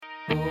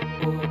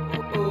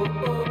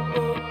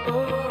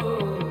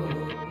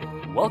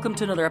Welcome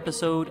to another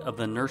episode of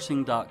the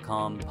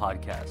Nursing.com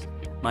podcast.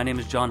 My name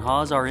is John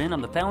Hawes, RN. I'm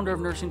the founder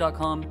of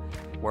Nursing.com,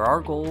 where our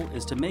goal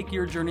is to make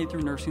your journey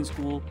through nursing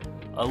school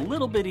a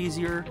little bit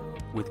easier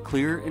with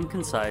clear and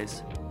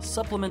concise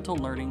supplemental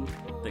learning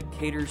that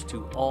caters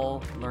to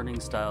all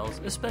learning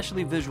styles,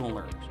 especially visual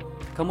learners.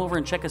 Come over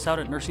and check us out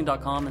at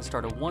Nursing.com and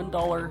start a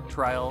 $1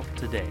 trial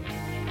today.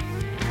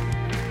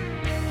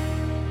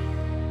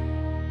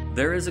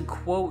 There is a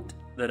quote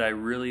that I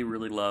really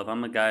love.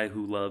 I'm a guy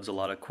who loves a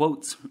lot of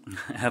quotes.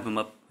 I have them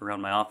up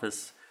around my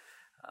office.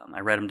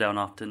 I write them down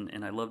often,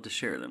 and I love to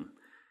share them.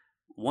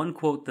 One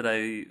quote that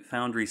I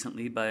found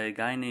recently by a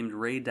guy named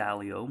Ray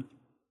Dalio,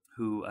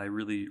 who I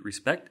really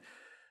respect,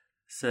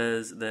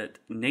 says that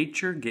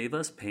nature gave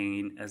us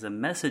pain as a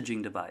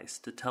messaging device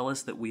to tell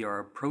us that we are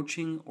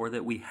approaching or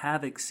that we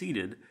have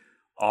exceeded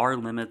our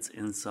limits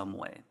in some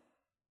way.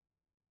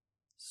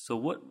 So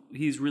what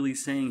he's really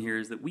saying here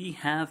is that we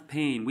have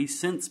pain. We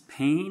sense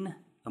pain,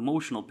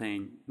 emotional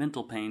pain,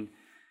 mental pain.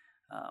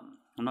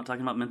 I'm not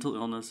talking about mental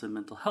illness and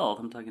mental health.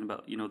 I'm talking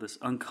about, this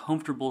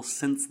uncomfortable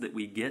sense that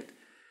we get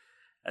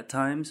at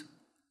times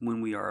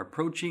when we are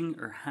approaching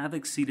or have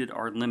exceeded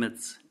our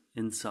limits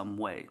in some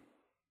way.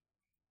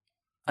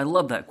 I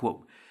love that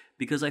quote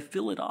because I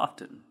feel it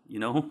often.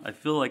 I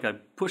feel like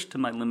I've pushed to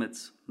my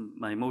limits,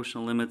 my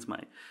emotional limits,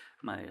 my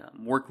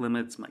work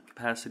limits, my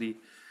capacity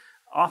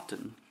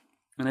often.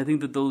 And I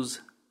think that those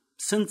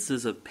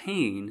senses of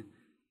pain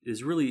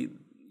is really,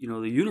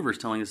 the universe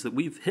telling us that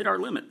we've hit our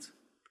limits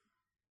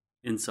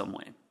in some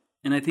way.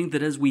 And I think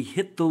that as we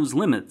hit those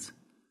limits,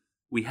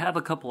 we have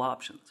a couple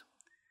options.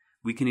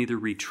 We can either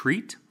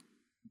retreat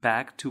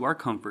back to our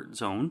comfort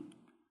zone,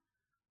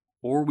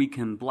 or we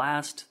can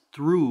blast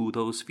through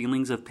those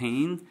feelings of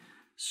pain,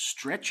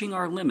 stretching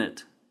our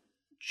limit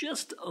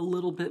just a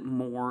little bit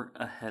more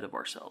ahead of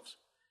ourselves.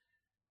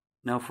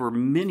 Now, for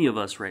many of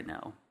us right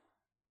now,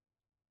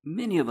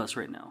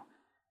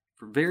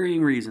 for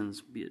varying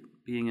reasons, be it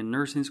being in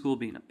nursing school,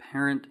 being a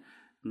parent,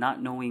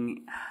 not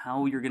knowing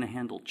how you're going to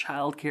handle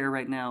childcare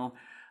right now,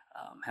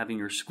 having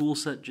your school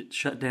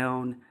shut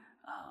down,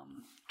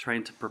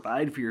 trying to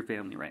provide for your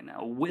family right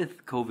now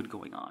with COVID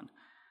going on,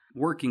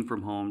 working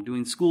from home,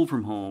 doing school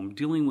from home,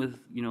 dealing with,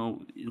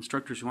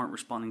 instructors who aren't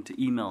responding to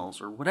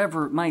emails or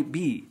whatever it might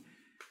be.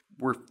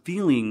 We're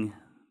feeling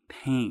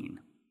pain.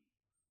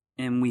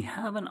 And we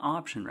have an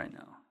option right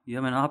now. You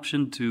have an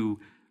option to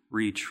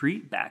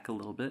retreat back a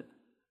little bit,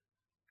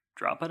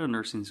 drop out of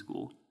nursing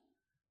school,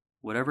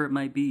 whatever it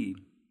might be.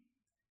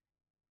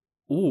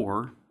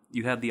 Or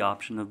you have the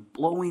option of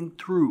blowing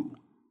through,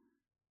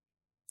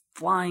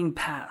 flying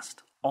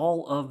past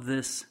all of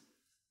this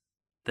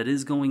that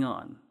is going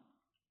on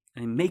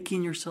and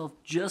making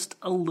yourself just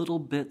a little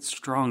bit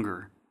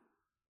stronger,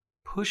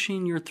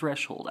 pushing your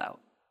threshold out,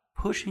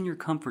 pushing your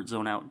comfort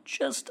zone out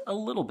just a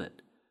little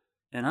bit.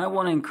 And I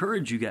want to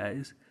encourage you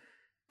guys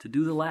to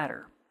do the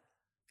latter,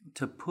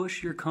 to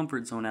push your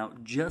comfort zone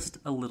out just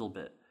a little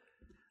bit.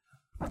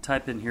 I'll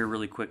type in here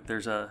really quick.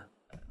 There's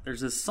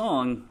this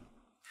song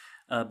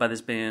by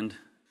this band,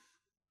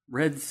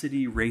 Red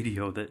City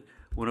Radio, that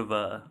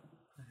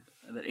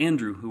that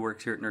Andrew, who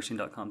works here at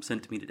Nursing.com,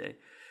 sent to me today.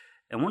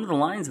 And one of the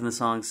lines in the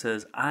song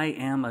says, "I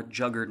am a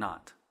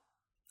juggernaut.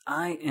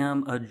 I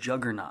am a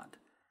juggernaut."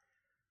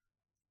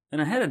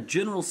 And I had a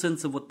general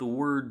sense of what the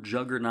word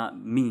juggernaut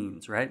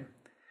means, right?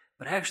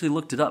 But I actually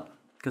looked it up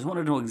because I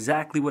wanted to know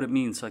exactly what it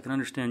means so I can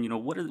understand,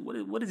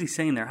 what is he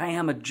saying there? I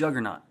am a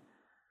juggernaut.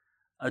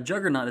 A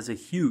juggernaut is a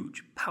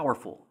huge,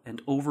 powerful,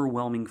 and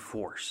overwhelming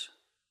force.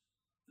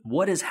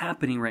 What is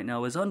happening right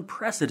now is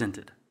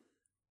unprecedented.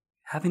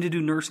 Having to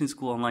do nursing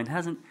school online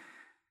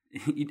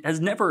has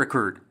never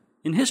occurred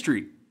in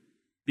history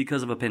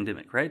because of a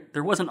pandemic, right?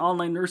 There wasn't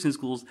online nursing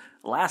schools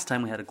last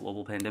time we had a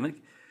global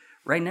pandemic.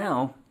 Right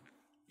now,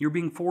 you're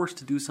being forced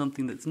to do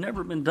something that's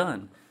never been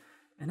done,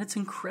 and it's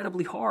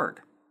incredibly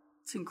hard.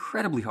 It's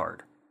incredibly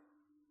hard.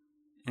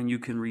 And you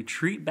can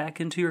retreat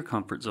back into your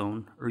comfort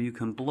zone, or you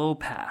can blow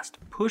past,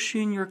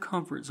 pushing your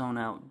comfort zone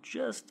out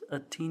just a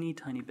teeny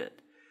tiny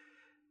bit.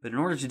 But in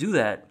order to do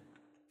that,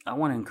 I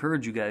want to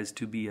encourage you guys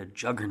to be a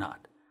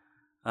juggernaut.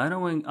 I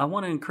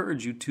want to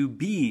encourage you to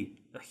be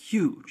a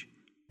huge,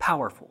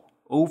 powerful,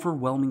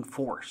 overwhelming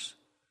force.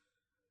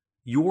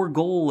 Your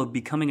goal of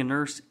becoming a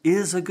nurse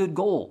is a good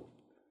goal.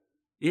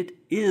 It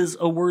is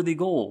a worthy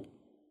goal.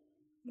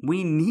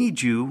 We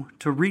need you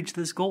to reach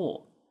this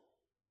goal.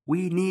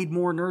 We need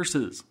more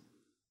nurses.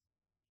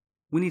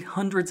 We need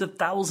hundreds of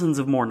thousands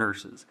of more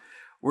nurses.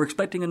 We're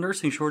expecting a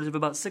nursing shortage of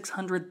about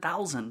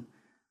 600,000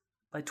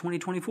 by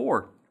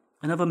 2024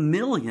 and of 1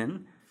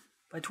 million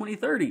by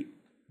 2030.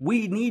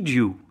 We need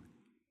you.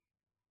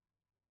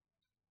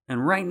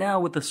 And right now,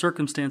 with the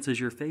circumstances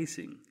you're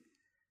facing,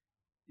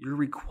 you're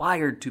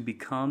required to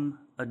become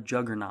a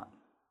juggernaut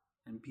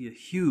and be a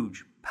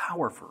huge,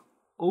 powerful,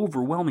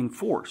 overwhelming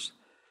force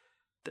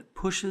that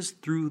pushes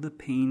through the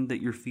pain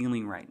that you're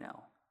feeling right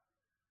now.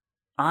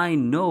 I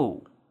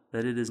know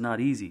that it is not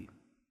easy.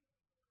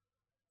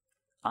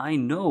 I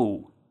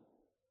know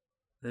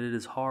that it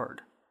is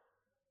hard.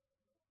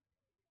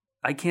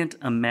 I can't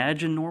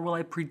imagine, nor will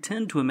I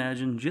pretend to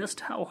imagine,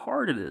 just how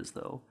hard it is,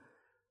 though.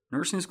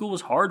 Nursing school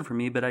was hard for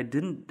me, but I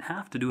didn't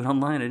have to do it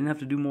online. I didn't have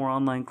to do more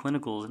online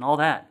clinicals and all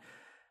that.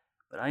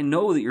 But I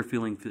know that you're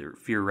feeling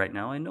fear right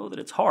now. I know that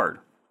it's hard.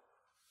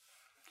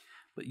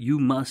 But you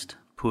must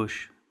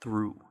push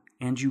through,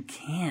 and you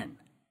can.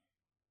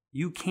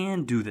 You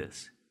can do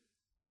this.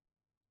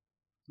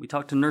 We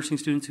talked to nursing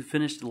students who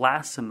finished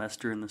last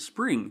semester in the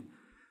spring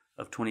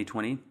of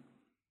 2020,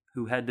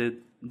 who had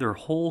their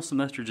whole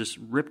semester just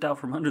ripped out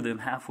from under them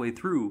halfway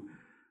through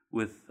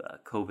with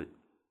COVID.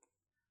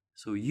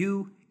 So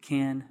you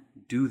can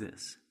do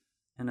this,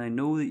 and I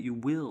know that you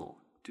will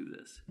do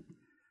this.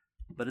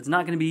 But it's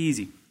not going to be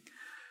easy.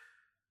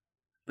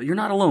 But you're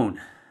not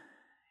alone.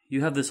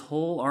 You have this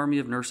whole army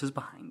of nurses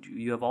behind you.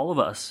 You have all of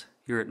us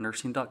here at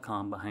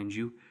nursing.com behind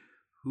you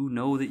who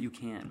know that you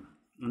can.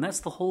 And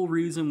that's the whole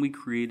reason we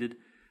created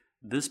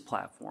this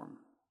platform,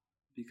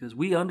 because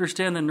we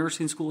understand that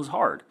nursing school is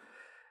hard.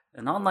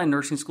 An online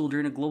nursing school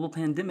during a global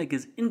pandemic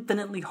is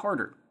infinitely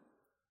harder.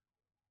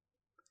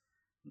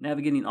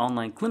 Navigating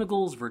online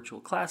clinicals, virtual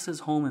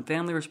classes, home and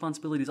family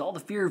responsibilities, all the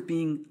fear of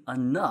being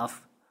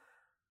enough.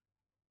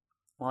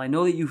 While I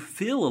know that you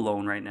feel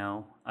alone right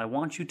now, I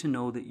want you to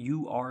know that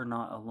you are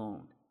not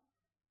alone.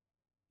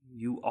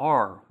 You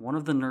are one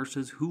of the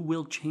nurses who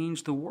will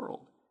change the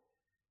world.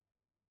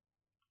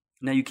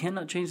 Now, you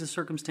cannot change the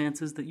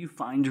circumstances that you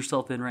find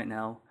yourself in right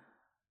now,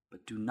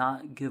 but do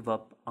not give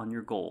up on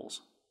your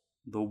goals.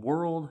 The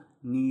world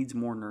needs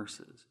more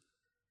nurses.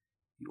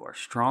 You are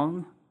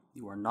strong.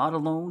 You are not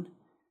alone.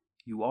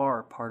 You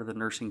are part of the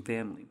nursing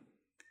family.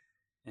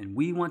 And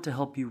we want to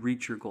help you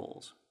reach your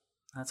goals.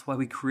 That's why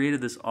we created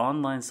this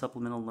online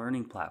supplemental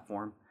learning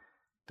platform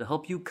to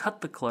help you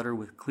cut the clutter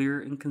with clear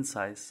and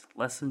concise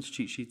lessons,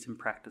 cheat sheets, and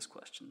practice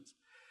questions.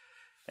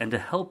 And to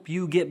help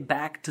you get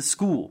back to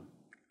school.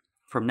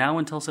 From now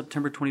until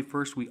September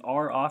 21st, we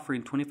are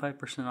offering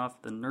 25%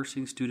 off the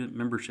nursing student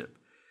membership.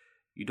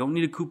 You don't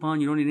need a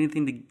coupon. You don't need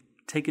anything to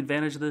take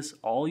advantage of this.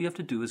 All you have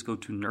to do is go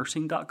to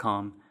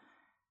nursing.com.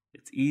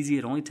 It's easy.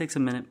 It only takes a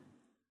minute.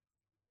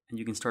 And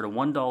you can start a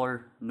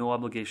 $1 no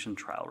obligation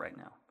trial right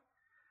now.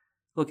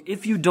 Look,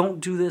 if you don't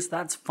do this,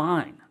 that's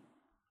fine.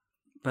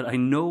 But I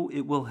know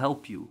it will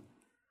help you.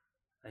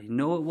 I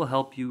know it will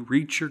help you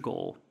reach your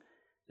goal,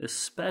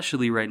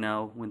 especially right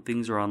now when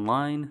things are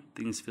online,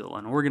 things feel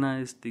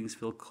unorganized, things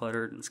feel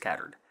cluttered and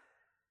scattered.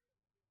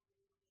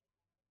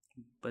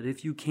 But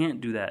if you can't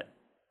do that,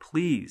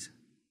 please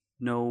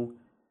know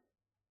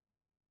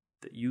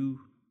that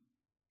you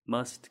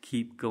must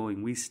keep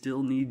going. We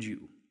still need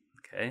you,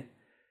 okay?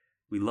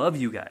 We love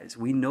you guys.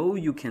 We know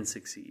you can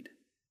succeed.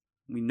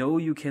 We know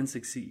you can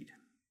succeed.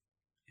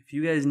 If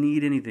you guys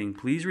need anything,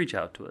 please reach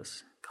out to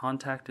us.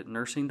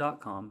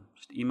 contact@nursing.com.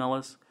 Just email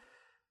us.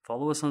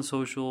 Follow us on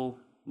social.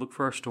 Look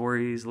for our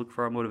stories. Look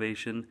for our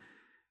motivation.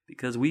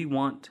 Because we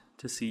want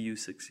to see you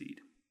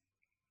succeed.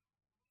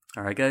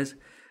 All right, guys.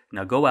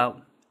 Now go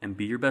out and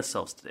be your best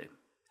selves today.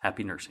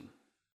 Happy nursing.